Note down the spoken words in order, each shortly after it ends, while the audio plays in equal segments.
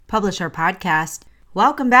Publisher Podcast.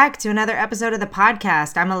 Welcome back to another episode of the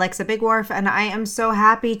podcast. I'm Alexa Bigwarf, and I am so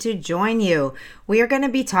happy to join you. We are going to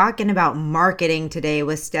be talking about marketing today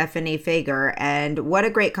with Stephanie Fager, and what a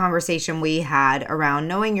great conversation we had around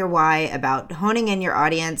knowing your why, about honing in your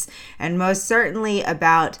audience, and most certainly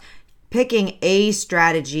about picking a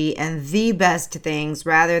strategy and the best things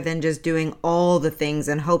rather than just doing all the things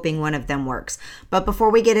and hoping one of them works. But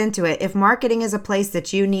before we get into it, if marketing is a place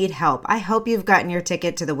that you need help, I hope you've gotten your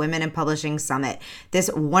ticket to the Women in Publishing Summit.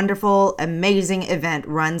 This wonderful, amazing event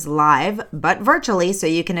runs live, but virtually, so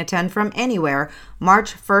you can attend from anywhere,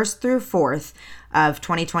 March 1st through 4th of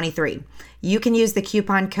 2023. You can use the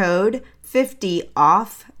coupon code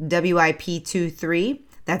 50OFF WIP23.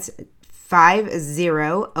 That's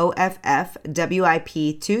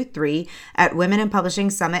 50OFF-WIP23 at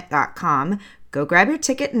womeninpublishingsummit.com. Go grab your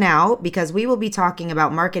ticket now because we will be talking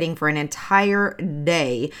about marketing for an entire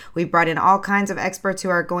day. We've brought in all kinds of experts who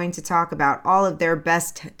are going to talk about all of their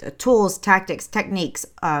best tools, tactics, techniques,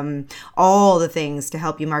 all the things to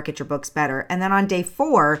help you market your books better. And then on day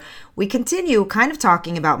 4, we continue kind of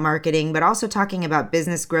talking about marketing, but also talking about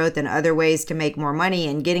business growth and other ways to make more money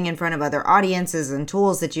and getting in front of other audiences and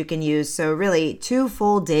tools that you can use. So really 2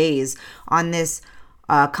 full days on this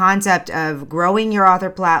concept of growing your author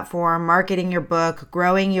platform, marketing your book,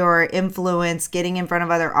 growing your influence, getting in front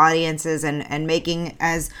of other audiences, and making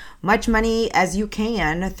as much money as you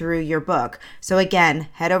can through your book. So again,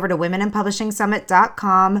 head over to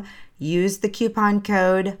womeninpublishingsummit.com, use the coupon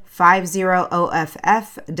code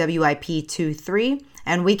 50OFF-WIP23,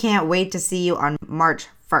 and we can't wait to see you on March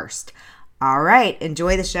 1st. All right,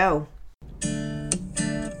 enjoy the show.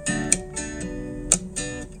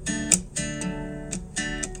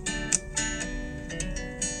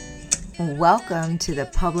 Welcome to the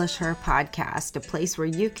Publisher Podcast, a place where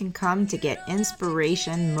you can come to get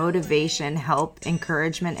inspiration, motivation, help,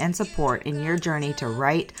 encouragement, and support in your journey to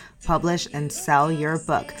write, publish, and sell your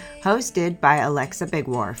book. Hosted by Alexa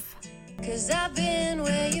Bigwarf. 'Cause I've been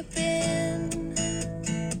where you've been,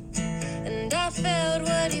 and I felt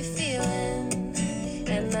what you're feeling,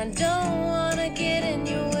 and I don't want to get in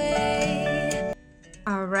your way.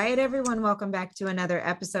 All right, everyone, welcome back to another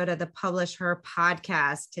episode of the Publish Her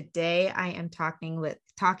Podcast. Today, I am talking with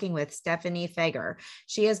Stephanie Fager.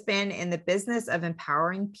 She has been in the business of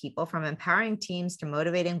empowering people, from empowering teams to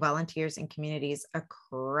motivating volunteers and communities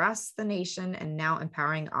across the nation, and now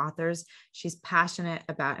empowering authors. She's passionate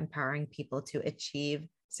about empowering people to achieve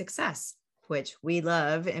success, which we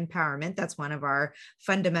love. Empowerment. That's one of our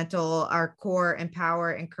fundamental, our core: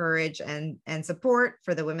 empower, encourage, and support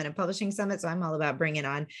for the Women in Publishing Summit. So I'm all about bringing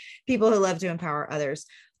on people who love to empower others.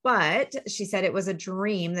 But she said it was a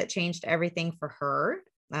dream that changed everything for her.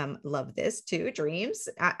 Love this too, dreams.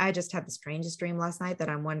 I just had the strangest dream last night that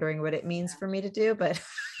I'm wondering what it means for me to do, but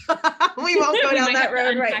we won't go down that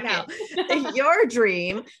road right now. Your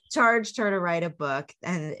dream charged her to write a book,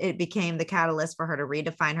 and it became the catalyst for her to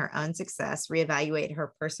redefine her own success, reevaluate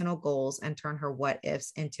her personal goals, and turn her what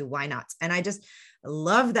ifs into why nots. And I just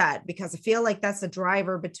love that because I feel like that's the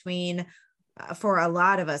driver between for a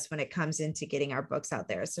lot of us when it comes into getting our books out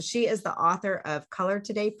there. So she is the author of Color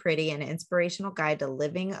Today Pretty, an inspirational guide to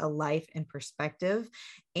living a life in perspective,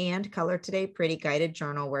 and Color Today Pretty guided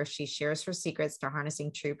journal, where she shares her secrets to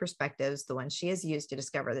harnessing true perspectives, the ones she has used to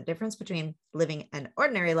discover the difference between living an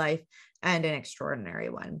ordinary life and an extraordinary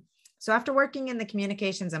one. So after working in the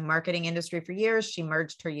communications and marketing industry for years, she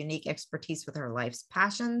merged her unique expertise with her life's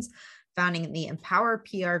passions, founding the Empower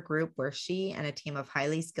PR Group, where she and a team of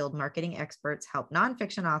highly skilled marketing experts help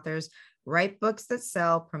nonfiction authors write books that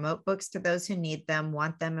sell, promote books to those who need them,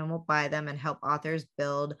 want them, and will buy them, and help authors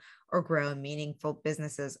build or grow meaningful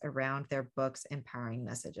businesses around their books' empowering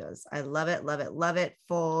messages. I love it, love it, love it.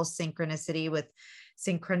 Full synchronicity with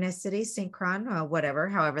synchron, whatever,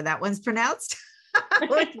 however that one's pronounced.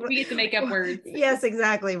 We get to make up words. Yes,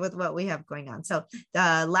 exactly, with what we have going on. So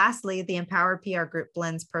lastly, the Empower PR Group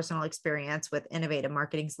blends personal experience with innovative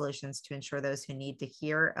marketing solutions to ensure those who need to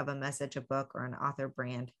hear of a message, a book, or an author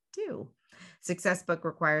brand do. Success book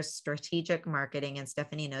requires strategic marketing, and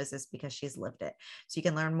Stephanie knows this because she's lived it. So you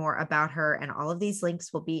can learn more about her, and all of these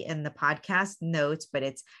links will be in the podcast notes, but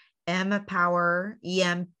it's Empower,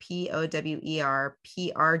 EMPOWER,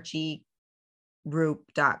 PRG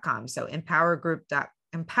group.com. So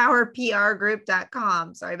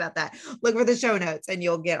empowerprgroup.com. Sorry about that. Look for the show notes and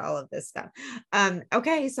you'll get all of this stuff.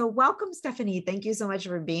 Okay. So welcome, Stephanie. Thank you so much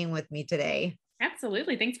for being with me today.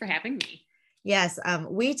 Absolutely. Thanks for having me. Yes.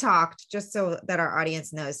 We talked, just so that our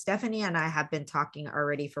audience knows, Stephanie and I have been talking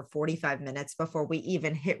already for 45 minutes before we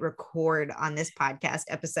even hit record on this podcast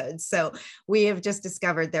episode. So we have just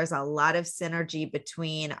discovered there's a lot of synergy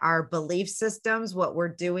between our belief systems, what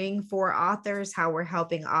we're doing for authors, how we're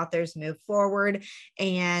helping authors move forward,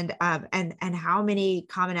 and how many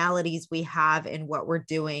commonalities we have in what we're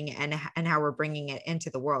doing and how we're bringing it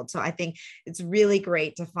into the world. So I think it's really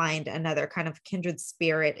great to find another kind of kindred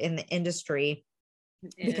spirit in the industry,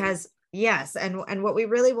 because yes, and what we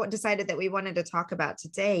really decided that we wanted to talk about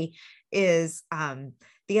today is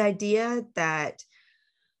the idea that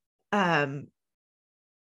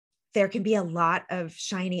there can be a lot of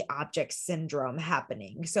shiny object syndrome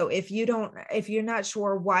happening. So if you're not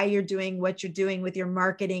sure why you're doing what you're doing with your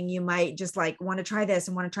marketing, you might just like want to try this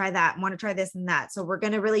and want to try that and want to try this and that. So we're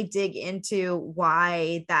going to really dig into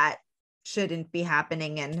why that shouldn't be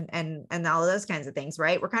happening and all of those kinds of things,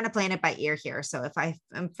 right? We're kind of playing it by ear here. So if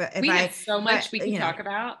we have so much we can talk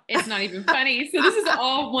about, it's not even funny. So this is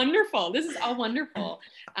all wonderful.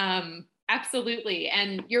 Absolutely.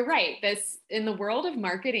 And you're right. This, in the world of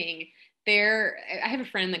marketing, I have a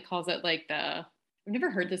friend that calls it like I've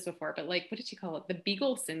never heard this before, but like, what did she call it? The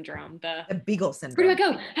Beagle syndrome. The Beagle syndrome. Where do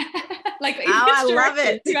I go? Like, oh, I love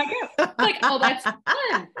it. Do I go? Like, oh, that's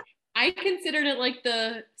fun. I considered it like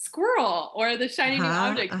the squirrel or the shiny new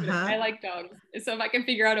object. I like dogs. So if I can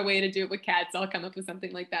figure out a way to do it with cats, I'll come up with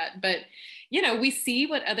something like that. But, we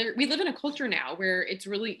live in a culture now where it's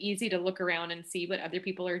really easy to look around and see what other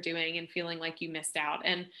people are doing and feeling like you missed out.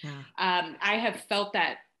 And I have felt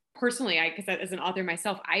that personally, because as an author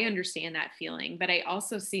myself, I understand that feeling, but I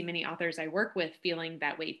also see many authors I work with feeling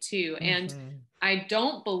that way too. And I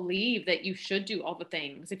don't believe that you should do all the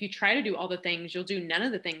things. If you try to do all the things, you'll do none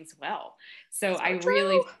of the things well. So it's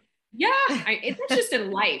just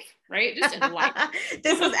in life, right? Just in life.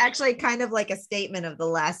 This was actually kind of like a statement of the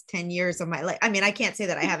last 10 years of my life. I mean, I can't say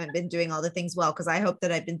that I haven't been doing all the things well, because I hope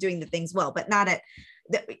that I've been doing the things well, but not at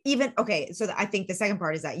okay. So I think the second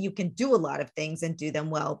part is that you can do a lot of things and do them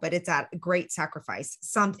well, but it's at great sacrifice.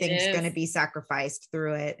 Something's going to be sacrificed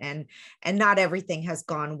through it. And not everything has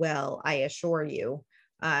gone well, I assure you.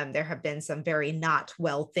 There have been some very not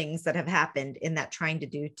well things that have happened in that, trying to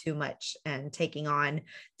do too much and taking on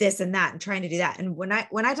this and that and trying to do that. And when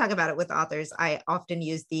I talk about it with authors, I often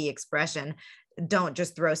use the expression, don't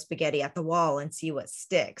just throw spaghetti at the wall and see what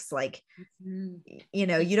sticks. Like, you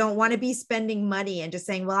don't want to be spending money and just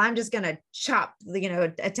saying, well, I'm just going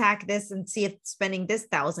to attack this and see if spending this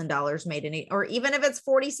 $1,000 made any, or even if it's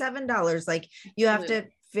 $47, like you have to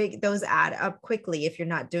those add up quickly if you're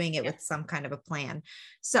not doing it with some kind of a plan.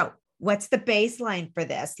 So what's the baseline for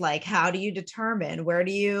this? Like, how do you determine, where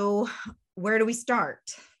do we start?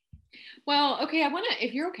 Well, okay.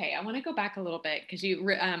 If you're okay, I want to go back a little bit, because you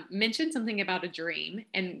mentioned something about a dream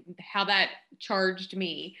and how that charged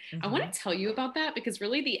me. I want to tell you about that, because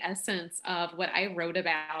really the essence of what I wrote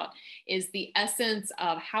about is the essence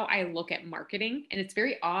of how I look at marketing. And it's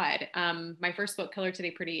very odd. My first book, Color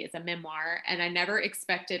Today Pretty, is a memoir, and I never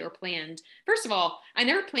expected or planned. First of all, I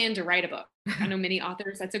never planned to write a book. I know many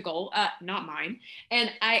authors, that's a goal, not mine.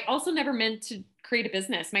 And I also never meant to create a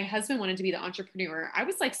business. My husband wanted to be the entrepreneur. I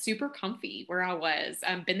was like super comfy where I was.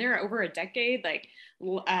 Been there over a decade, like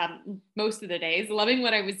most of the days, loving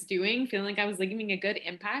what I was doing, feeling like I was leaving a good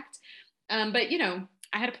impact. But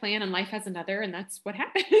I had a plan, and life has another, and that's what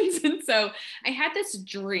happens. And so I had this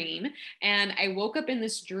dream, and I woke up in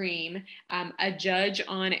this dream, a judge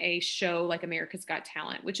on a show like America's Got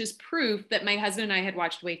Talent, which is proof that my husband and I had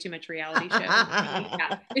watched way too much reality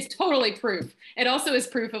show. It's totally proof. It also is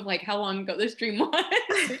proof of like how long ago this dream was,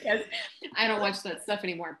 because I don't watch that stuff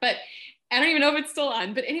anymore. But I don't even know if it's still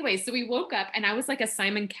on. But anyway, so we woke up, and I was like a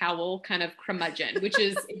Simon Cowell kind of curmudgeon, which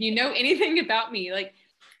is, if you know anything about me, like,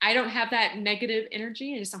 I don't have that negative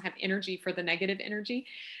energy. I just don't have energy for the negative energy.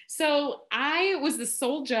 So I was the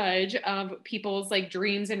sole judge of people's like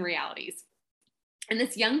dreams and realities. And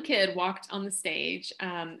this young kid walked on the stage.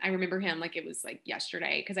 I remember him like it was like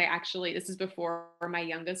yesterday, because this is before my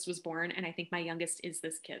youngest was born. And I think my youngest is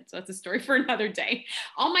this kid. So that's a story for another day.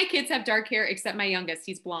 All my kids have dark hair except my youngest.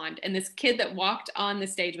 He's blonde. And this kid that walked on the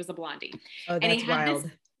stage was a blondie. Oh, that's wild.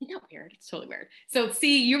 Isn't that weird? It's totally weird. So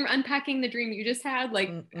see, you're unpacking the dream you just had. Like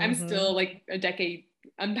I'm still like a decade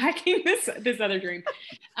unpacking this other dream.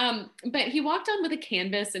 But he walked on with a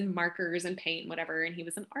canvas and markers and paint and whatever. And he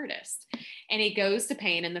was an artist, and he goes to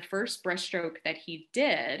paint. And the first brushstroke that he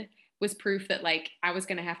did was proof that like I was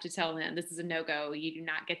going to have to tell him, this is a no-go. You do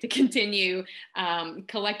not get to continue,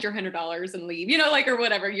 collect your $100 and leave, or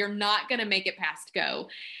whatever. You're not going to make it past go.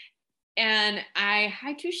 And I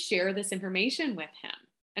had to share this information with him.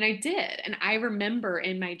 And I did. And I remember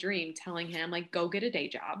in my dream telling him, like, go get a day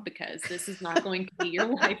job because this is not going to be your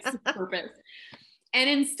life's purpose. And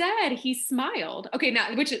instead, he smiled. Okay,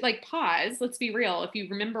 now, which, like, pause. Let's be real. If you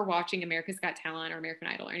remember watching America's Got Talent or American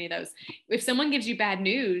Idol or any of those, if someone gives you bad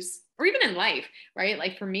news, or even in life, right?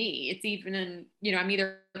 Like for me, it's even in, I'm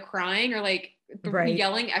either crying or like Right.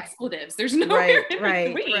 yelling expletives. There's nowhere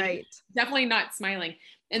in between. Right. Definitely not smiling.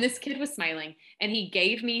 And this kid was smiling, and he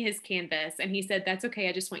gave me his canvas and he said, "That's okay.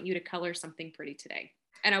 I just want you to color something pretty today."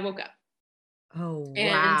 And I woke up. Oh,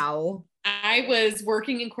 And wow. I was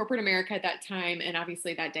working in corporate America at that time. And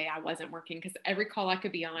obviously that day I wasn't working, because every call I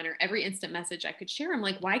could be on or every instant message I could share, I'm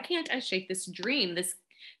like, why can't I shape this dream, this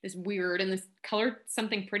weird and this colored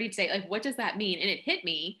something pretty today? Like, what does that mean? And it hit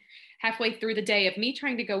me halfway through the day of me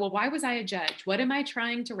trying to go, well, why was I a judge? What am I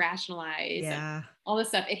trying to rationalize? Yeah. And all this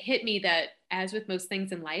stuff. It hit me that, as with most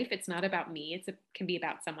things in life, it's not about me. It can be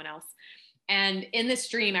about someone else. And in this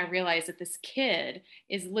dream, I realized that this kid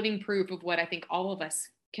is living proof of what I think all of us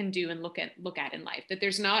can do and look at in life, that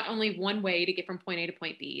there's not only one way to get from point A to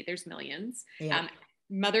point B, there's millions. Yeah.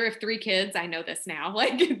 Mother of 3 kids, I know this now,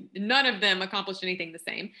 like none of them accomplished anything the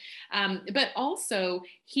same. But also,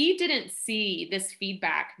 he didn't see this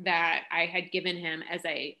feedback that I had given him as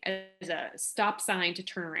a stop sign to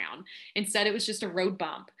turn around. Instead, it was just a road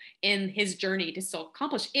bump in his journey to still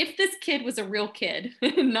accomplish. If this kid was a real kid,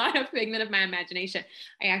 not a figment of my imagination,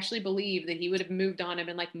 I actually believe that he would have moved on and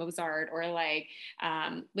been like Mozart or like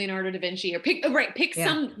Leonardo da Vinci, or pick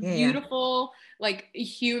some beautiful, like,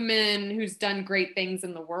 human who's done great things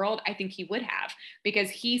in the world. I think he would have, because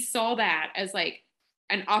he saw that as like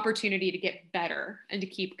an opportunity to get better and to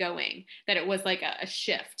keep going, that it was like a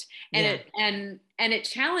shift. And it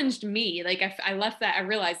challenged me. Like I left that, I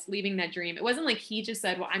realized leaving that dream, it wasn't like he just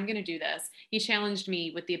said, well, I'm going to do this. He challenged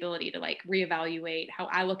me with the ability to like reevaluate how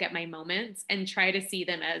I look at my moments and try to see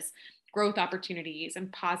them as growth opportunities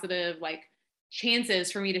and positive, like,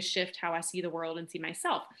 chances for me to shift how I see the world and see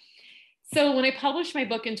myself. So when I published my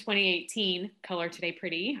book in 2018, Color Today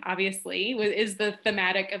Pretty, obviously, is the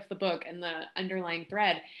thematic of the book and the underlying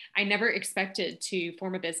thread. I never expected to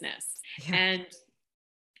form a business. Yeah. And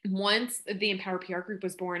once the Empower PR Group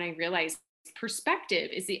was born, I realized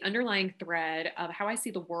perspective is the underlying thread of how I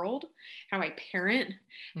see the world, how I parent,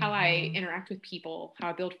 how I interact with people, how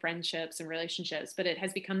I build friendships and relationships. But it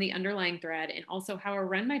has become the underlying thread and also how I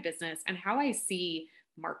run my business and how I see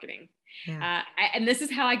marketing. Yeah. And this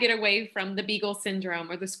is how I get away from the beagle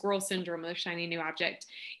syndrome or the squirrel syndrome or the shiny new object.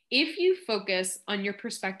 If you focus on your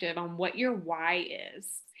perspective on what your why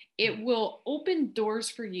is, it will open doors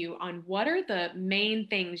for you on what are the main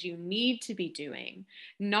things you need to be doing,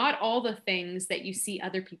 not all the things that you see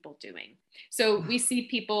other people doing. So we see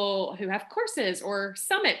people who have courses or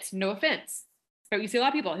summits, no offense, but we see a lot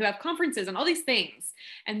of people who have conferences and all these things,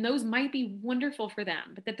 and those might be wonderful for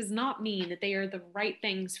them, but that does not mean that they are the right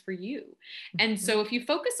things for you. And so if you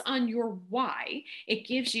focus on your why, it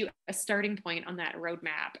gives you a starting point on that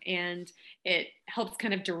roadmap, and it helps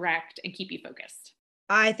kind of direct and keep you focused.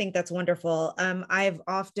 I think that's wonderful. I've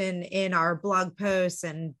often in our blog posts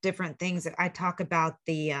and different things, I talk about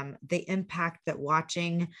the impact that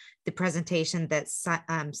watching the presentation that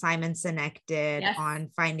Simon Sinek did on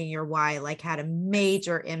finding your why, like, had a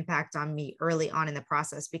major impact on me early on in the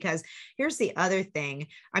process. Because here's the other thing.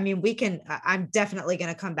 I mean, I'm definitely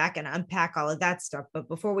going to come back and unpack all of that stuff. But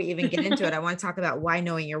before we even get into it, I want to talk about why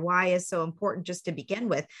knowing your why is so important just to begin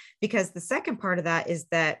with, because the second part of that is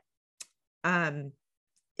that,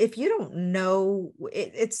 if you don't know,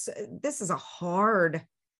 this is a hard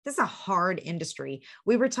industry.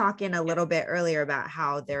 We were talking a little bit earlier about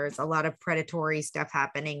how there's a lot of predatory stuff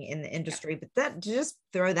happening in the industry, but that, just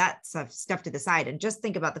throw that stuff to the side and just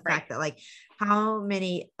think about the fact that, like, how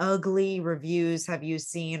many ugly reviews have you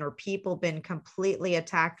seen, or people been completely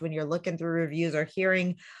attacked when you're looking through reviews, or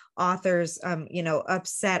hearing authors,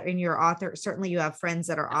 upset in your author. Certainly you have friends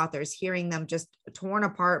that are authors, hearing them just torn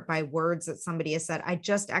apart by words that somebody has said. I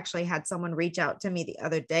just actually had someone reach out to me the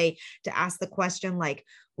other day to ask the question, like,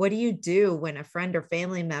 what do you do when a friend or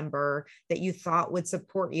family member that you thought would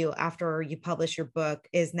support you after you publish your book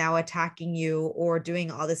is now attacking you or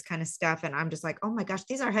doing all this kind of stuff? And I'm just like, oh my gosh,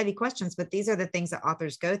 these are heavy questions, but these are the things that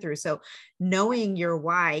authors go through. So knowing your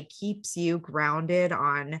why keeps you grounded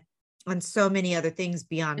on so many other things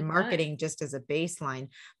beyond marketing, just as a baseline.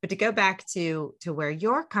 But to go back to where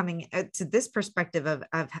you're coming to this perspective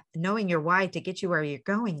of knowing your why to get you where you're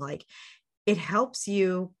going, like, it helps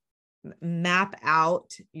you map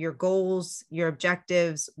out your goals, your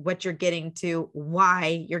objectives, what you're getting to,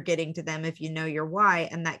 why you're getting to them, if you know your why.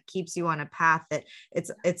 And that keeps you on a path that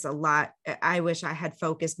it's a lot. I wish I had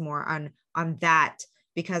focused more on that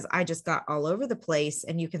because I just got all over the place,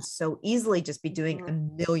 and you can so easily just be doing a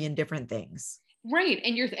Mhm. million different things. Right.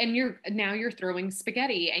 And you're now you're throwing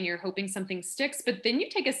spaghetti and you're hoping something sticks, but then you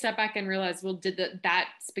take a step back and realize, well, did that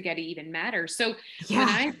spaghetti even matter? So when Yeah,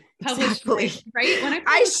 I published exactly. my, right, when I I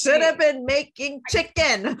published should my, have been making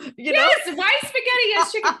chicken, yes, why spaghetti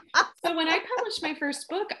as chicken? So when I published my first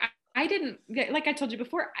book, I didn't, like I told you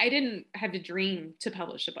before, I didn't have a dream to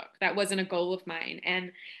publish a book. That wasn't a goal of mine.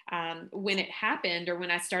 And when it happened, or when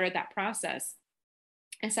I started that process,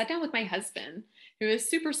 I sat down with my husband, who is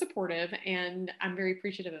super supportive, and I'm very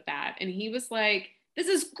appreciative of that. And he was like, "This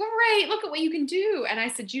is great. Look at what you can do." And I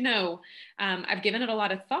said, I've given it a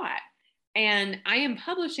lot of thought. And I am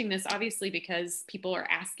publishing this obviously because people are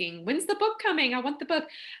asking, when's the book coming? I want the book.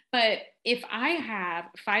 But if I have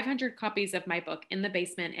 500 copies of my book in the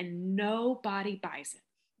basement and nobody buys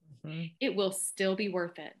it, Mhm. it will still be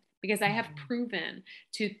worth it, because I have Mhm. proven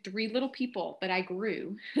to 3 little people that I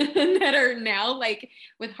grew that are now like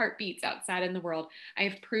with heartbeats outside in the world. I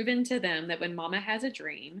have proven to them that when mama has a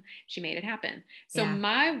dream, she made it happen. So Yeah.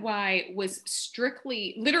 my why was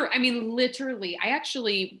strictly literally, I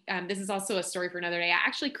actually, this is also a story for another day. I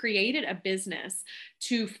actually created a business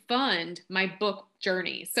to fund my book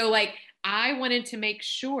journey. So like, I wanted to make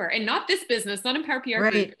sure, and not this business, not Empower PR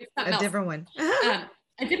Group, Right. it's A something else. different one. Um,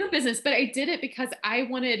 a different business, but I did it because I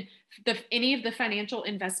wanted any of the financial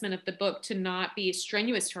investment of the book to not be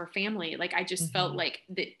strenuous to our family. Like I just felt Mhm. like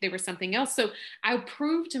there was something else. So I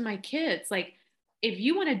proved to my kids, like, if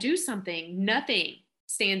you want to do something, nothing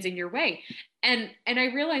stands in your way. And I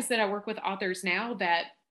realized that I work with authors now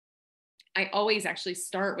that I always actually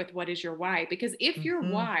start with, what is your why? Because if your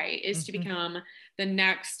Mhm. why is to Mhm. become the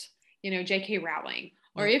next, J.K. Rowling,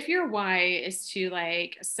 or Yep. if your why is to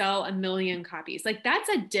like sell 1 million copies, like that's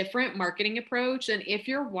a different marketing approach than if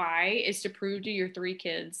your why is to prove to your 3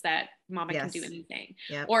 kids that mama can do Yes. anything.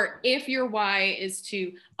 Yep. Or if your why is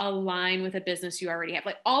to align with a business you already have.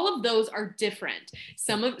 Like all of those are different.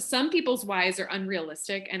 Yep. Some people's whys are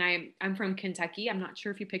unrealistic. And I'm from Kentucky. I'm not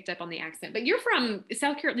sure if you picked up on the accent, but you're from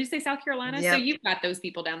South Carolina. Did you say South Carolina? So Yep. you've got those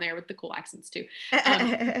people down there with the cool accents too.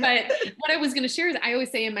 But what I was going to share is, I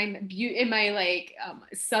always say in my like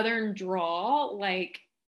Southern drawl, like,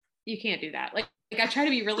 you can't do that. Like I try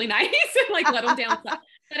to be really nice and like let them down.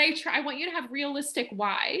 But I want you to have realistic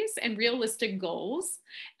whys and realistic goals.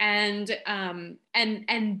 And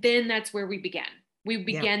then that's where we begin. We Yep.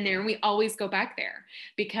 began there, and we always go back there,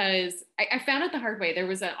 because I found it the hard way. There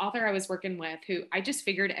was an author I was working with who I just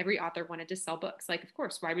figured every author wanted to sell books. Like, of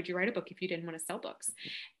course, why would you write a book if you didn't want to sell books?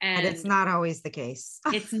 And it's And not always the case.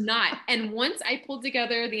 it's not. And once I pulled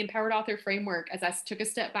together the Empowered Author Framework, as I took a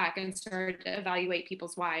step back and started to evaluate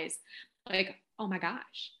people's whys, like, oh my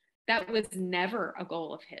gosh, that was never a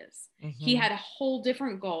goal of his. He Mhm. had a whole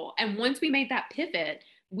different goal. And once we made that pivot,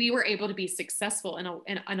 we were able to be successful in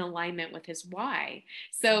an alignment with his why.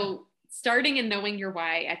 So starting and knowing your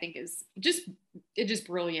why, I think, is just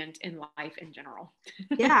brilliant in life in general.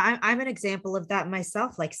 Yeah, I'm an example of that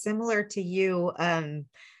myself. Like similar to you,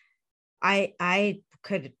 I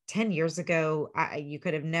could 10 years ago, I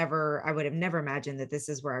would have never imagined that this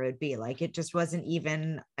is where I would be. Like it wasn't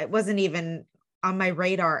even on my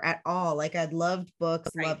radar at all. Like I'd loved books,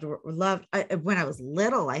 Right. when I was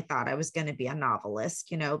little, I thought I was going to be a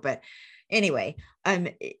novelist, but anyway, um,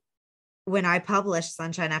 when I published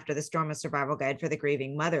Sunshine After the Storm, a survival guide for the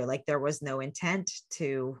grieving mother, like there was no intent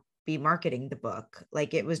to be marketing the book.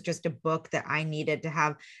 Like it was just a book that I needed to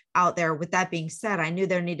have out there. With that being said, I knew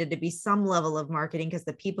there needed to be some level of marketing because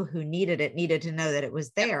the people who needed it needed to know that it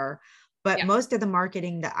was Yep. there. But Yep. most of the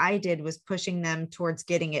marketing that I did was pushing them towards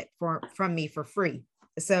getting it from me for free.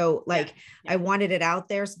 So like Yeah. I wanted it out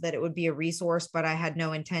there so that it would be a resource, but I had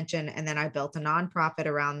no intention. And then I built a nonprofit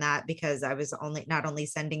around that, because I was not only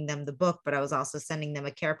sending them the book, but I was also sending them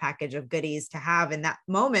a care package of goodies to have in that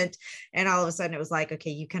moment. And all of a sudden it was like,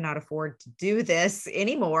 okay, you cannot afford to do this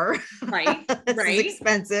anymore. Right. This is Right.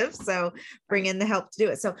 expensive. So bring in the help to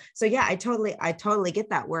do it. So yeah, I totally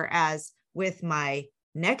get that. Whereas with my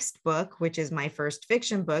next book, which is my first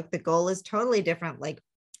fiction book, the goal is totally different. Like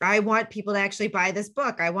I want people to actually buy this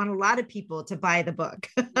book. I want a lot of people to buy the book.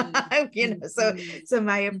 So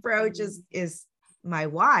my approach is my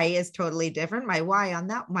why is totally different. My why on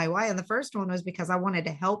the first one was because I wanted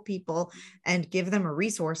to help people and give them a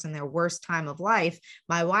resource in their worst time of life.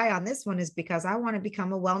 My why on this one is because I want to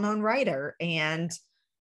become a well-known writer, and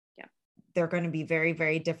they're going to be very,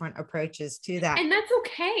 very different approaches to that. And that's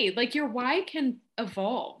okay. Like your why can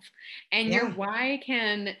evolve, and your why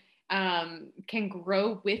can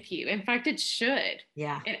grow with you. In fact, it should.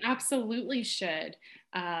 Yeah. It absolutely should.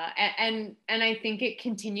 And I think it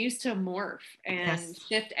continues to morph and Yes.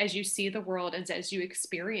 shift as you see the world and as you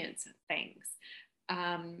experience things.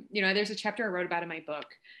 There's a chapter I wrote about in my book,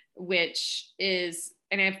 which is,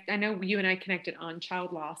 and I know you and I connected on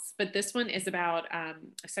child loss, but this one is about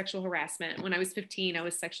sexual harassment. When I was 15, I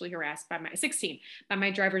was sexually harassed by 16 by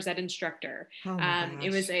my driver's ed instructor. Oh my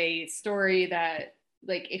It was gosh. a story that,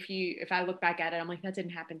 like, if I look back at it, I'm like, that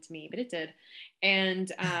didn't happen to me, but it did.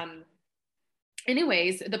 And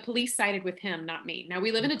anyways, the police sided with him, not me. Now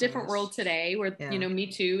we live Oh in a different gosh. world today where, Yeah. Me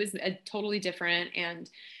Too is a totally different, and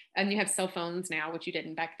you have cell phones now, which you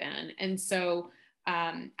didn't back then. And so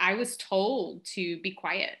I was told to be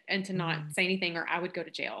quiet and to not Mm. say anything or I would go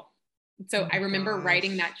to jail. So Oh I my remember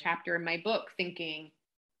writing that gosh. chapter in my book thinking,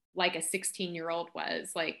 like a 16-year-old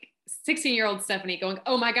was, like 16-year-old Stephanie going,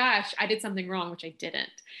 oh my gosh, I did something wrong, which I didn't.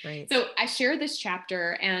 Right. So I share this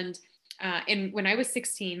chapter, and when I was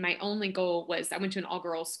 16, my only goal was, I went to an all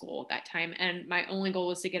girls school at that time. And my only goal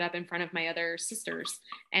was to get up in front of my other sisters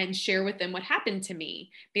and share with them what happened to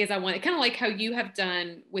me, because I wanted, kind of like how you have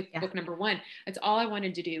done with Yeah. book number one. It's all I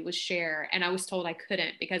wanted to do was share. And I was told I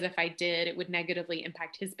couldn't, because if I did, it would negatively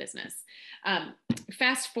impact his business.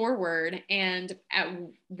 Fast forward, and I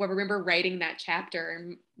remember writing that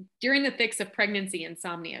chapter during the thick of pregnancy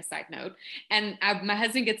insomnia, side note. And my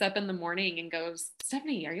husband gets up in the morning and goes,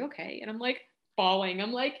 Stephanie, are you okay? And I'm like bawling.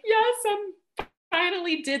 I'm like, yes, I'm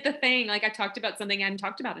finally did the thing. Like, I talked about something I hadn't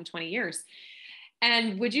talked about in 20 years.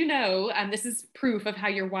 And would you know, this is proof of how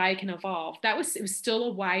your why can evolve. It was still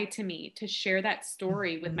a why to me to share that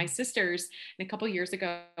story with my Mhm. sisters. And a couple of years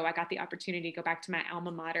ago, I got the opportunity to go back to my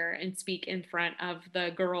alma mater and speak in front of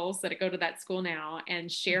the girls that go to that school now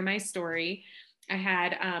and share my story. I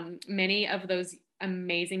had many of those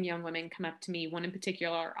amazing young women come up to me. One in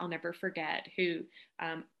particular, I'll never forget, who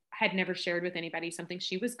had never shared with anybody something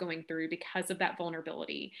she was going through because of that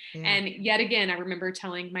vulnerability. Yeah. And yet again, I remember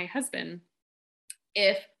telling my husband,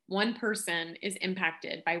 if one person is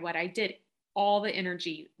impacted by what I did, all the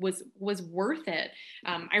energy was worth it.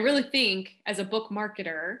 I really think, as a book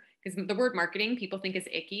marketer, because the word marketing people think is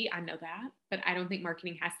icky, I know that, but I don't think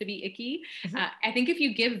marketing has to be icky. Mhm. I think if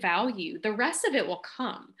you give value, the rest of it will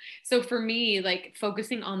come. So for me, like,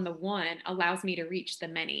 focusing on the one allows me to reach the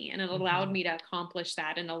many, and it allowed Mhm. me to accomplish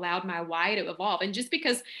that, and allowed my why to evolve. And just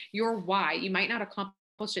because your why, you might not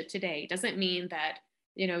accomplish it today, doesn't mean that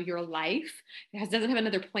your life doesn't have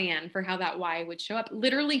another plan for how that why would show up.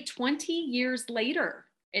 Literally 20 years later,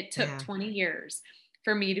 it took Yeah. 20 years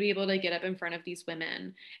for me to be able to get up in front of these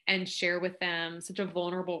women and share with them such a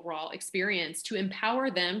vulnerable, raw experience, to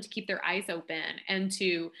empower them to keep their eyes open, and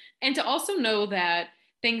to also know that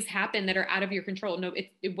things happen that are out of your control. No,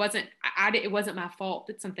 it wasn't, it wasn't my fault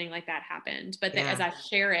that something like that happened, but that as Yeah. I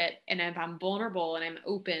share it, and if I'm vulnerable and I'm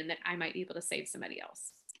open, that I might be able to save somebody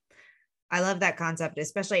else. I love that concept,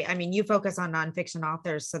 especially, I mean, you focus on nonfiction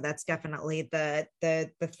authors, so that's definitely the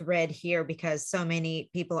thread here, because so many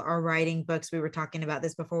people are writing books. We were talking about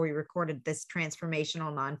this before we recorded, this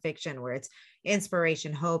transformational nonfiction where it's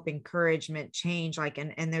inspiration, hope, encouragement, change, like,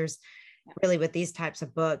 and there's really, with these types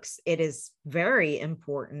of books, it is very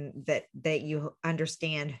important that you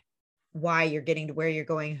understand why you're getting to where you're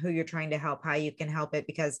going, who you're trying to help, how you can help it.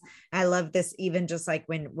 Because I love this, even just like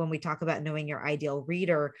when we talk about knowing your ideal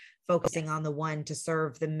reader, focusing Yes. on the one to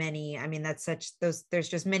serve the many. I mean, that's such those, there's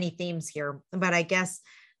just many themes here, but I guess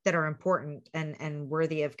that are important and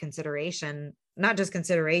worthy of consideration, not just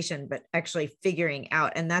consideration, but actually figuring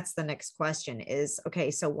out. And that's the next question is,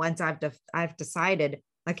 okay, so once I've decided,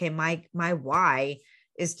 okay, my why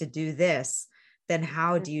is to do this, then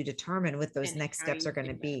how do you determine what those And next how do steps are you going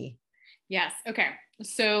do to that? be? Yes. Okay.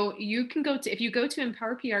 So you can if you go to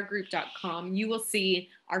empowerprgroup.com, you will see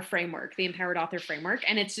our framework, the Empowered Author Framework,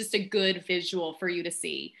 and it's just a good visual for you to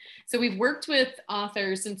see. So we've worked with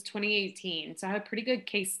authors since 2018. So I have a pretty good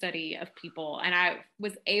case study of people, and I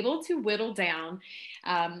was able to whittle down.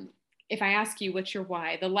 If I ask you what's your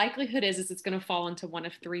why, the likelihood is it's going to fall into one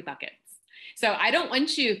of three buckets. So I don't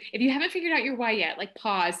want you, if you haven't figured out your why yet, like,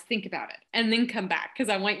 pause, think about it, and then come back, because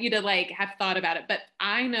I want you to, like, have thought about it. But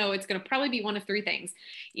I know it's going to probably be one of three things.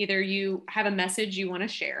 Either you have a message you want to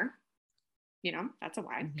share, that's a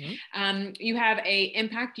why. Mhm. You have a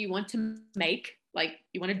impact you want to make, like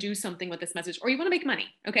you want to do something with this message, or you want to make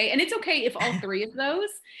money. Okay. And it's okay if all three of those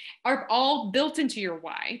are all built into your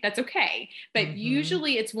why. That's okay. But Mhm.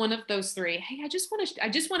 usually it's one of those three. Hey, I just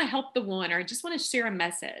want to help the one, or I just want to share a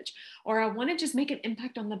message, or I want to just make an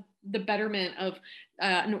impact on the betterment of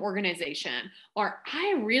an organization, or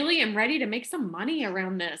I really am ready to make some money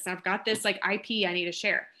around this. I've got this, like, IP I need to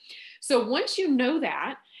share. So once you know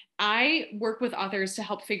that, I work with authors to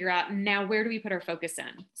help figure out now, where do we put our focus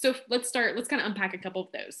in? So let's kind of unpack a couple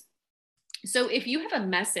of those. So if you have a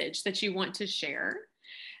message that you want to share,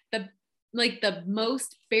 the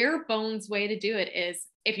most bare bones way to do it is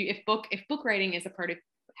if book writing is a part of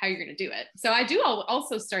how you're going to do it. So I do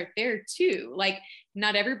also start there too. Like,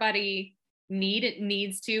 not everybody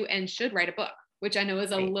needs to and should write a book, which I know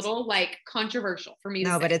is a little like controversial for me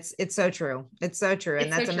to say. But it's so true. It's so true.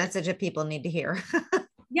 And that's a message that people need to hear.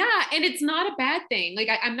 Yeah. And it's not a bad thing. Like,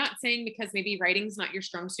 I'm not saying because maybe writing's not your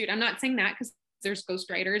strong suit. I'm not saying that, because there's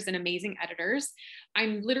ghostwriters and amazing editors.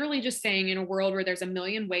 I'm literally just saying, in a world where there's a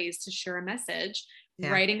million ways to share a message,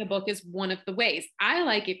 writing a book is one of the ways. I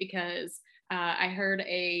like it because I heard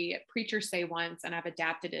a preacher say once, and I've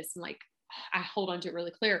adapted this, and like, I hold on to it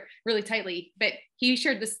really tightly, but he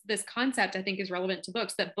shared this concept I think is relevant to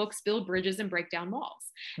books, that books build bridges and break down walls.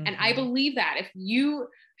 Mm-hmm. And I believe that if you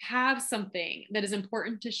have something that is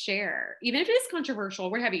important to share, even if it is controversial,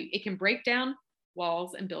 what have you, it can break down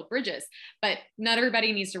walls and build bridges. But not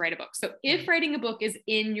everybody needs to write a book. So if writing a book is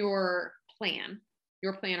in your plan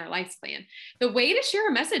or life's plan, the way to share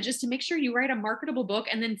a message is to make sure you write a marketable book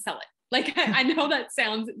and then sell it. Like, I know that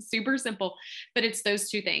sounds super simple, but it's those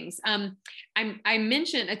two things. I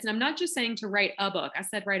mentioned I'm not just saying to write a book. I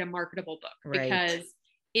said write a marketable book, because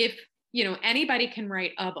if anybody can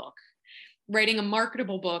write a book, writing a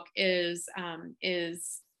marketable book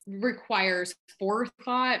requires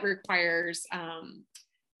forethought, requires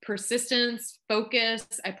persistence, focus,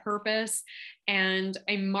 a purpose. And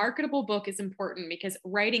a marketable book is important because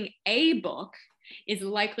writing a book is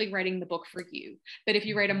likely writing the book for you. But if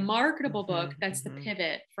you write a marketable book, that's the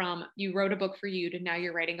pivot from you wrote a book for you to now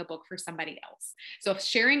you're writing a book for somebody else. So if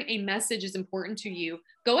sharing a message is important to you,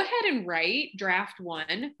 go ahead and write draft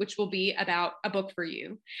 1, which will be about a book for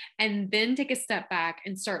you. And then take a step back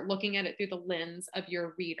and start looking at it through the lens of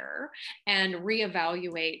your reader and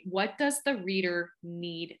reevaluate, what does the reader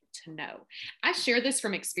need to know? I share this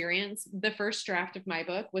from experience. The first draft of my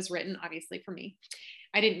book was written obviously for me.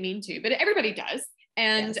 I didn't mean to, but everybody does.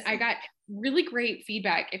 And I got really great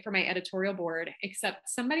feedback from my editorial board, except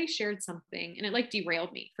somebody shared something and it like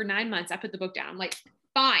derailed me. For 9 months, I put the book down. I'm like,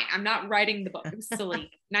 fine, I'm not writing the book. It was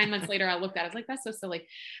silly. 9 months later, I looked at it. I was like, that's so silly.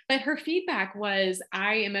 But her feedback was,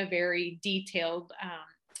 I am a very detailed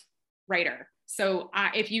writer. So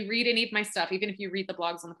if you read any of my stuff, even if you read the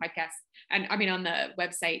blogs on the podcast, and I mean, on the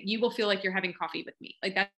website, you will feel like you're having coffee with me.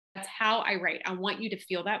 Like that's how I write. I want you to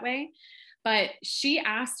feel that way. But she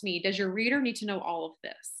asked me, does your reader need to know all of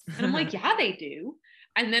this? And I'm like, yeah, they do.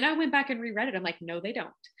 And then I went back and reread it. I'm like, no, they don't.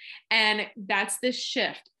 And that's this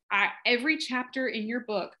shift. Every chapter in your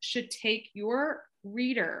book should take your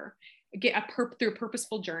reader through a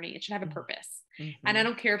purposeful journey. It should have a purpose. Mm-hmm. And I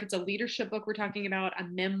don't care if it's a leadership book we're talking about, a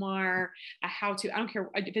memoir, a how-to, I don't care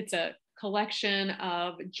if it's a collection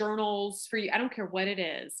of journals for you. I don't care what it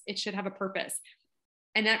is. It should have a purpose.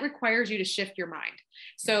 And that requires you to shift your mind.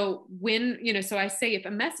 So so I say, if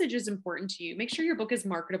a message is important to you, make sure your book is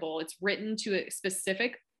marketable. It's written to a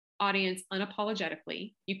specific audience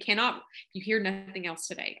unapologetically. You hear nothing else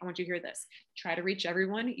today. I want you to hear this. Try to reach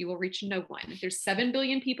everyone. You will reach no one. There's 7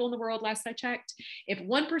 billion people in the world, last I checked. If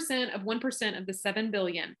 1% of the 7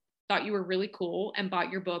 billion thought you were really cool and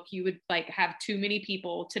bought your book, you would like have too many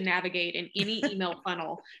people to navigate in any email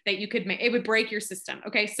funnel that you could make. It would break your system.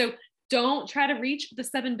 Okay. So don't try to reach the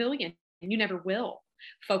 7 billion. You never will.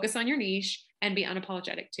 Focus on your niche and be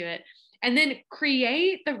unapologetic to it. And then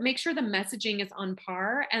make sure the messaging is on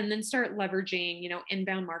par, and then start leveraging,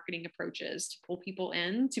 inbound marketing approaches to pull people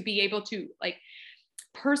in, to be able to like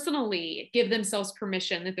personally give themselves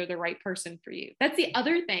permission that they're the right person for you. That's the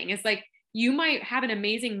other thing, is like, you might have an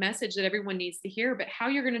amazing message that everyone needs to hear, but how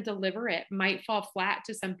you're going to deliver it might fall flat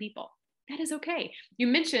to some people. That is okay. You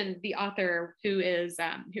mentioned the author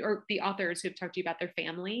or the authors who have talked to you about their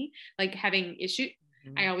family, like having issues.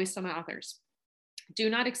 Mm-hmm. I always tell my authors, do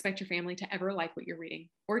not expect your family to ever like what you're reading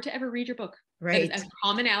or to ever read your book. Right. That is a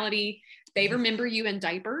commonality. They remember you in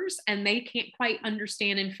diapers and they can't quite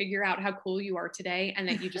understand and figure out how cool you are today and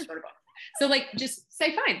that you just wrote a book. So like, just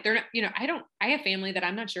say, fine. They're not, I have family that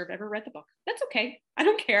I'm not sure if ever read the book. That's okay. I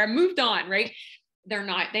don't care. I moved on. Right. They don't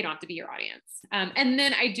have to be your audience. And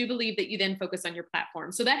then I do believe that you then focus on your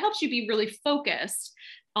platform. So that helps you be really focused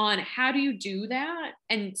on how do you do that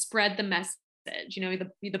and spread the message.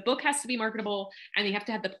 The book has to be marketable, and you have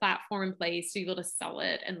to have the platform in place to be able to sell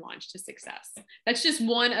it and launch to success. That's just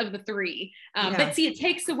one of the 3. But see, it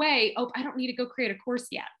takes away, I don't need to go create a course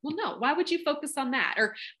yet. Well, no, why would you focus on that?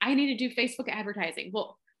 Or I need to do Facebook advertising.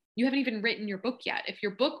 Well, you haven't even written your book yet.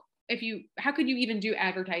 How could you even do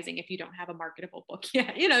advertising if you don't have a marketable book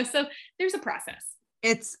yet? So there's a process.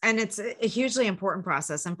 It's a hugely important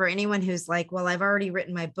process. And for anyone who's like, well, I've already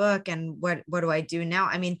written my book and what do I do now?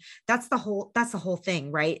 I mean, that's the whole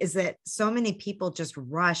thing, right? Is that so many people just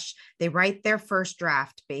rush, they write their first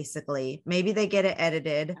draft, basically. Maybe they get it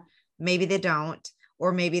edited, maybe they don't,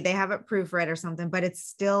 or maybe they have it proofread or something, but it's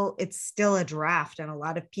still a draft. And a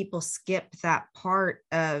lot of people skip that part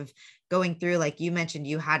of going through, like you mentioned,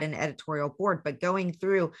 you had an editorial board, but going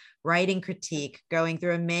through writing critique, going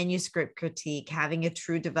through a manuscript critique, having a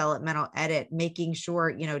true developmental edit, making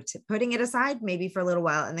sure, putting it aside maybe for a little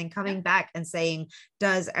while and then coming back and saying,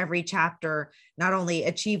 does every chapter not only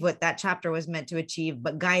achieve what that chapter was meant to achieve,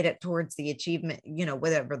 but guide it towards the achievement,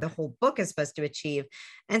 whatever the whole book is supposed to achieve,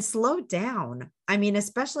 and slow down. I mean,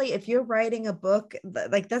 especially if you're writing a book,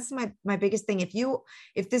 like that's my biggest thing.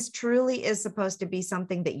 If this truly is supposed to be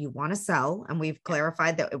something that you want to sell, and we've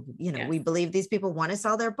clarified that, Yes. we believe these people want to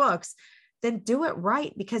sell their books, then do it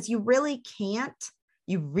right, because you really can't.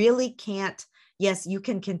 Yes, you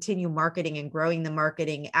can continue marketing and growing the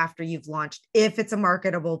marketing after you've launched, if it's a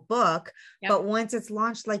marketable book. Yep. But once it's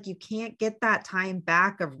launched, like, you can't get that time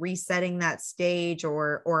back of resetting that stage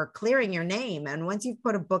or clearing your name. And once you've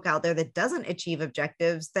put a book out there that doesn't achieve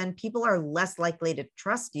objectives, then people are less likely to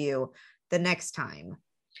trust you the next time.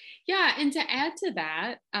 Yeah. And to add to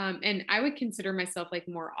that, and I would consider myself like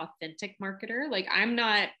more authentic marketer. Like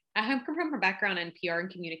I have come from a background in PR and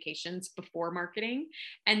communications before marketing.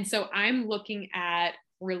 And so I'm looking at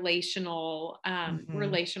relational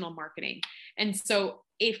marketing. And so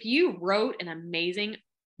if you wrote an amazing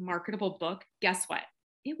marketable book, guess what?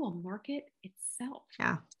 It will market itself.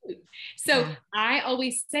 Yeah. So yeah. I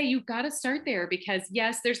always say you've got to start there, because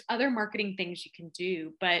yes, there's other marketing things you can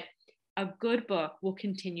do, but a good book will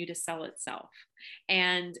continue to sell itself.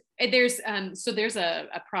 And there's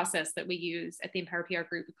a process that we use at the Empower PR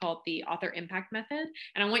Group. We call it the author impact method.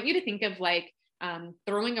 And I want you to think of like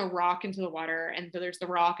throwing a rock into the water. And so there's the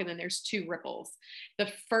rock and then there's two ripples.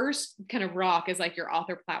 The first kind of rock is like your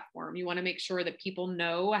author platform. You want to make sure that people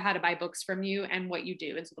know how to buy books from you and what you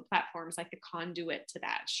do. And so the platform is like the conduit to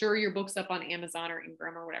that. Sure, your book's up on Amazon or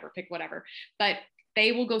Ingram or whatever, pick whatever, but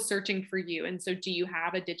they will go searching for you. And so do you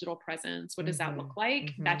have a digital presence? What does that look like?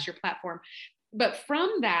 Mm-hmm. That's your platform. But from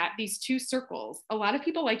that, these two circles, a lot of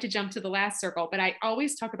people like to jump to the last circle, but I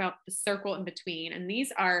always talk about the circle in between. And these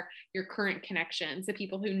are your current connections, the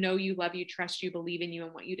people who know you, love you, trust you, believe in you,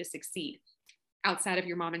 and want you to succeed. Outside of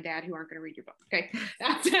your mom and dad who aren't going to read your book. Okay.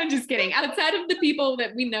 I'm just kidding. Outside of the people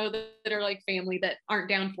that we know that are like family that aren't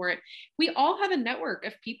down for it. We all have a network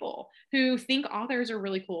of people who think authors are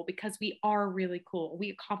really cool, because we are really cool. We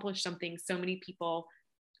accomplish something so many people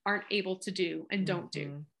aren't able to do and don't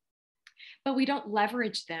do. But we don't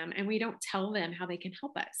leverage them and we don't tell them how they can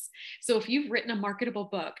help us. So if you've written a marketable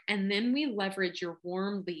book and then we leverage your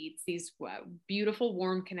warm leads, these beautiful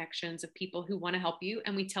warm connections of people who want to help you,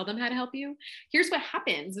 and we tell them how to help you, here's what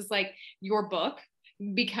happens is like your book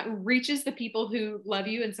reaches the people who love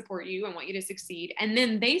you and support you and want you to succeed. And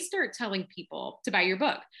then they start telling people to buy your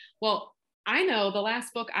book. Well, I know the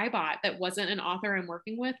last book I bought that wasn't an author I'm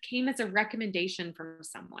working with came as a recommendation from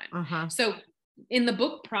someone. Uh-huh. So in the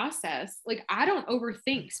book process, like I don't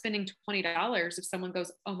overthink spending $20 if someone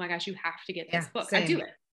goes, oh my gosh, you have to get this book. Same. I do it.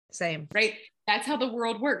 Same. Right. That's how the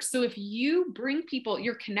world works. So if you bring people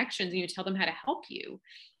your connections and you tell them how to help you,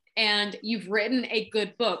 and you've written a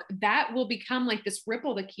good book, that will become like this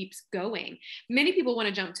ripple that keeps going. Many people want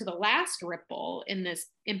to jump to the last ripple in this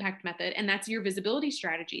impact method, and that's your visibility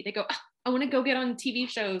strategy. They go, oh, I want to go get on TV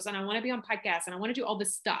shows and I want to be on podcasts and I want to do all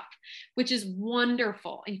this stuff, which is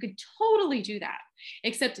wonderful. And you could totally do that,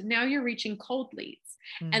 except now you're reaching cold leads.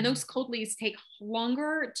 Mm-hmm. And those cold leads take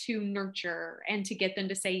longer to nurture and to get them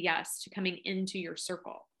to say yes to coming into your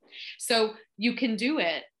circle. So you can do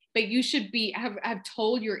it, but you should have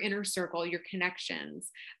told your inner circle, your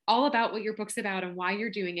connections, all about what your book's about and why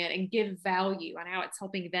you're doing it, and give value on how it's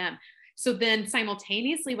helping them. So then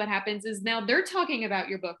simultaneously what happens is now they're talking about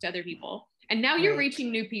your book to other people, and now you're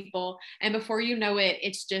reaching new people. And before you know it,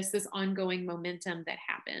 it's just this ongoing momentum that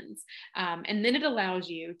happens. And then it allows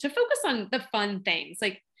you to focus on the fun things.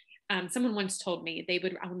 Like someone once told me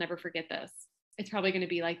I'll never forget this. It's probably going to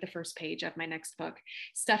be like the first page of my next book.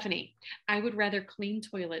 Stephanie, I would rather clean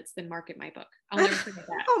toilets than market my book. I'll never forget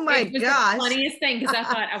that. Oh my gosh. The funniest thing, because I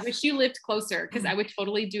thought, I wish you lived closer, because I would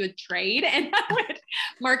totally do a trade and I would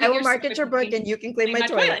market your book and you can clean my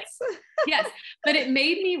toilets. Yes. But it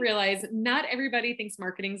made me realize not everybody thinks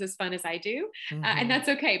marketing is as fun as I do. Mm-hmm. And that's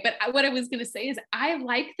okay. But what I was going to say is I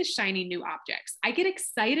like the shiny new objects. I get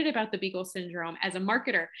excited about the Beagle syndrome as a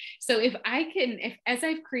marketer. So as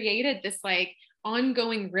I've created this like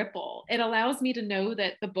ongoing ripple. It allows me to know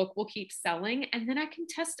that the book will keep selling, and then I can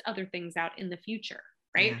test other things out in the future.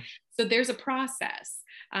 Right. Yeah. So there's a process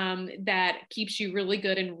that keeps you really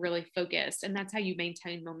good and really focused. And that's how you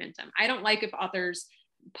maintain momentum. I don't like if authors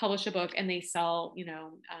publish a book and they sell,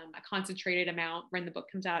 a concentrated amount when the book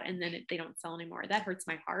comes out, and then they don't sell anymore. That hurts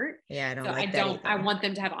my heart. Yeah. I don't like that either. I want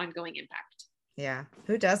them to have ongoing impact. Yeah.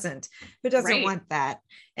 Who doesn't right. want that?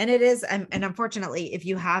 And it is, and unfortunately, if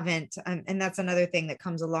you haven't, and that's another thing that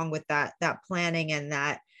comes along with that planning and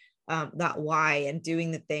that why and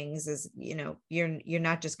doing the things is, you're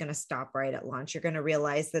not just going to stop right at launch. You're going to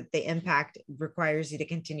realize that the impact requires you to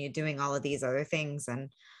continue doing all of these other things and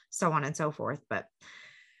so on and so forth. But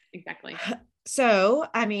exactly. So,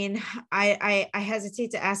 I mean, I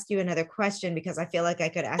hesitate to ask you another question because I feel like I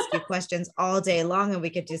could ask you questions all day long and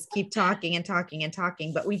we could just keep talking and talking and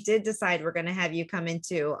talking. But we did decide we're going to have you come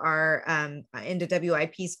into our into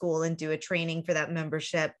WIP school and do a training for that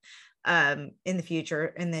membership in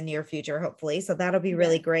the near future, hopefully. So that'll be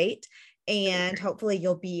really great. And hopefully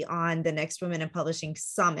you'll be on the next Women in Publishing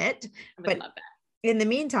Summit. I would love that. In the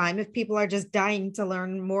meantime, if people are just dying to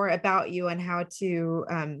learn more about you and how to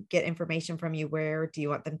get information from you, where do you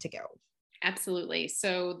want them to go? Absolutely.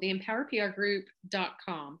 So the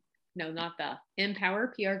empowerprgroup.com, no, not the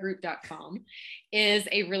empowerprgroup.com is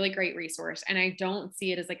a really great resource. And I don't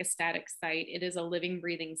see it as like a static site. It is a living,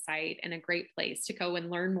 breathing site and a great place to go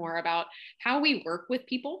and learn more about how we work with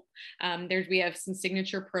people. We have some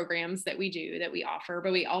signature programs that we offer,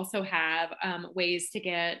 but we also have ways to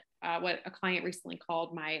get what a client recently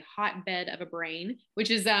called my hotbed of a brain,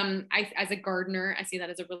 which is, as a gardener, I see that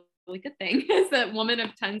as a really good thing. As a woman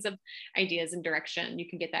of tons of ideas and direction, you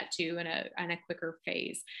can get that too in a quicker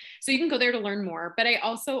phase. So you can go there to learn more. But I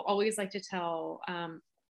also always like to tell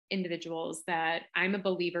individuals that I'm a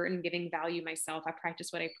believer in giving value myself. I practice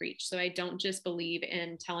what I preach. So I don't just believe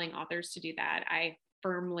in telling authors to do that. I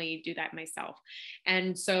firmly do that myself.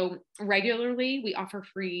 And so regularly we offer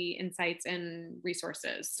free insights and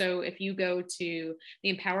resources. So if you go to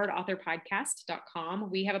the empoweredauthorpodcast.com,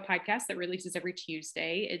 we have a podcast that releases every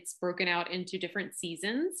Tuesday. It's broken out into different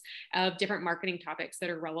seasons of different marketing topics that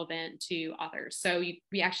are relevant to authors. So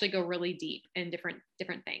we actually go really deep in different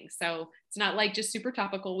things. So it's not like just super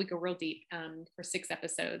topical. We go real deep for 6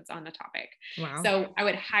 episodes on the topic. Wow. So I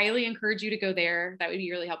would highly encourage you to go there. That would be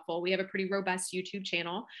really helpful. We have a pretty robust YouTube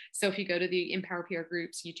channel. So if you go to the Empower PR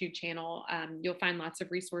Group's YouTube channel, you'll find lots of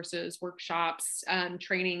resources, workshops,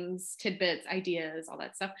 trainings, tidbits, ideas, all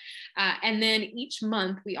that stuff. And then each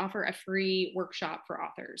month we offer a free workshop for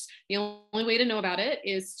authors. The only way to know about it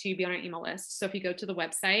is to be on our email list. So if you go to the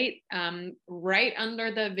website, right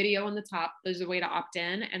under the video on the top, there's a way to opt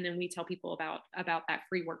in. And then we tell people about that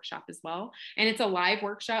free workshop as well. And it's a live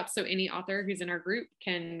workshop. So any author who's in our group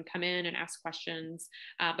can come in and ask questions.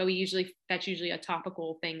 But that's usually a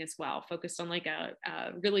topical thing as well, focused on like a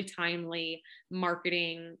really timely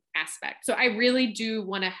marketing aspect. So I really do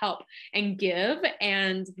want to help and give,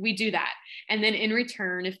 and we do that. And then in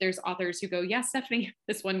return, if there's authors who go, yeah, Stephanie,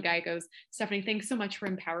 this one guy goes, Stephanie, thanks so much for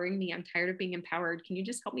empowering me. I'm tired of being empowered. Can you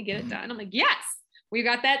just help me get it done? I'm like, yes. We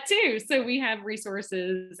got that too. So we have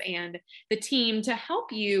resources and the team to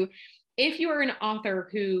help you if you are an author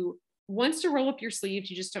who wants to roll up your sleeves,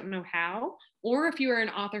 you just don't know how, or if you are an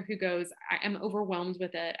author who goes, I am overwhelmed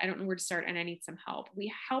with it, I don't know where to start and I need some help.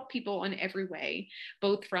 We help people in every way,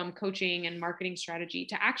 both from coaching and marketing strategy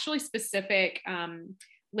to actually specific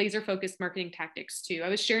laser focused marketing tactics too. I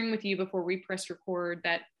was sharing with you before we press record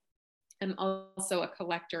that I'm also a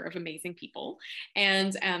collector of amazing people.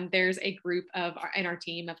 And there's a group in our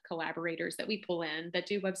team of collaborators that we pull in that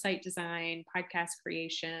do website design, podcast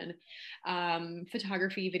creation,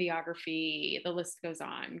 photography, videography, the list goes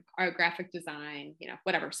on, our graphic design,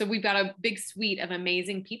 whatever. So we've got a big suite of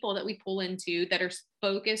amazing people that we pull into that are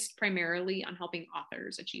focused primarily on helping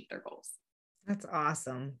authors achieve their goals. That's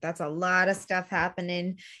awesome. That's a lot of stuff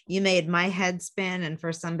happening. You made my head spin, and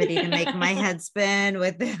for somebody to make my head spin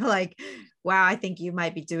with like, wow, I think you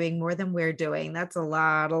might be doing more than we're doing. That's a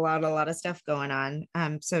lot of stuff going on.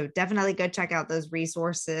 So definitely go check out those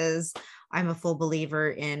resources. I'm a full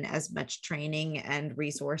believer in as much training and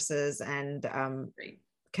resources and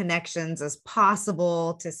connections as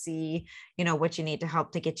possible to see, what you need to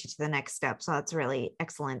help to get you to the next step. So that's really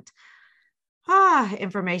excellent.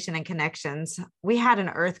 Information and connections. We had an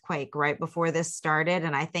earthquake right before this started,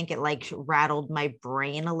 and I think it like rattled my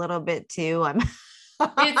brain a little bit too.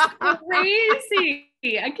 It's crazy.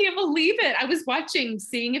 I can't believe it. I was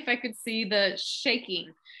seeing if I could see the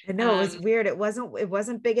shaking. I know, it was weird. It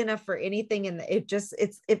wasn't big enough for anything. And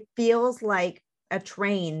it feels like a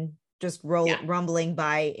train rumbling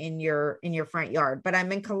by in your front yard. But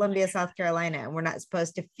I'm in Columbia, South Carolina, and we're not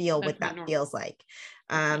supposed to feel what that feels like.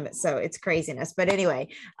 So it's craziness. But anyway,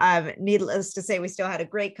 needless to say, we still had a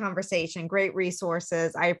great conversation, great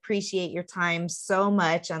resources. I appreciate your time so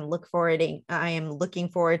much and I am looking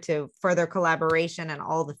forward to further collaboration and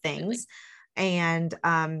all the things. And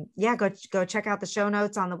go check out the show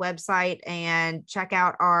notes on the website and check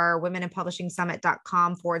out our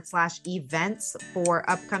womeninpublishingsummit.com/events for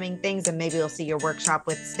upcoming things. And maybe we'll see your workshop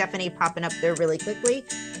with Stephanie popping up there really quickly.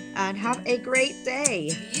 And have a great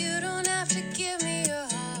day. You don't have to give me your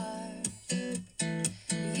heart.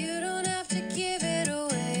 You don't have to give it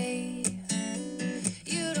away.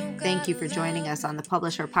 Thank you for joining us on the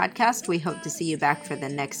Publish Her Podcast. We hope to see you back for the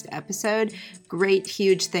next episode. Great,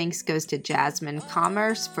 huge thanks goes to Jasmine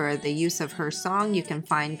Commerce for the use of her song. You can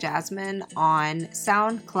find Jasmine on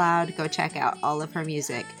SoundCloud. Go check out all of her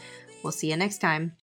music. We'll see you next time.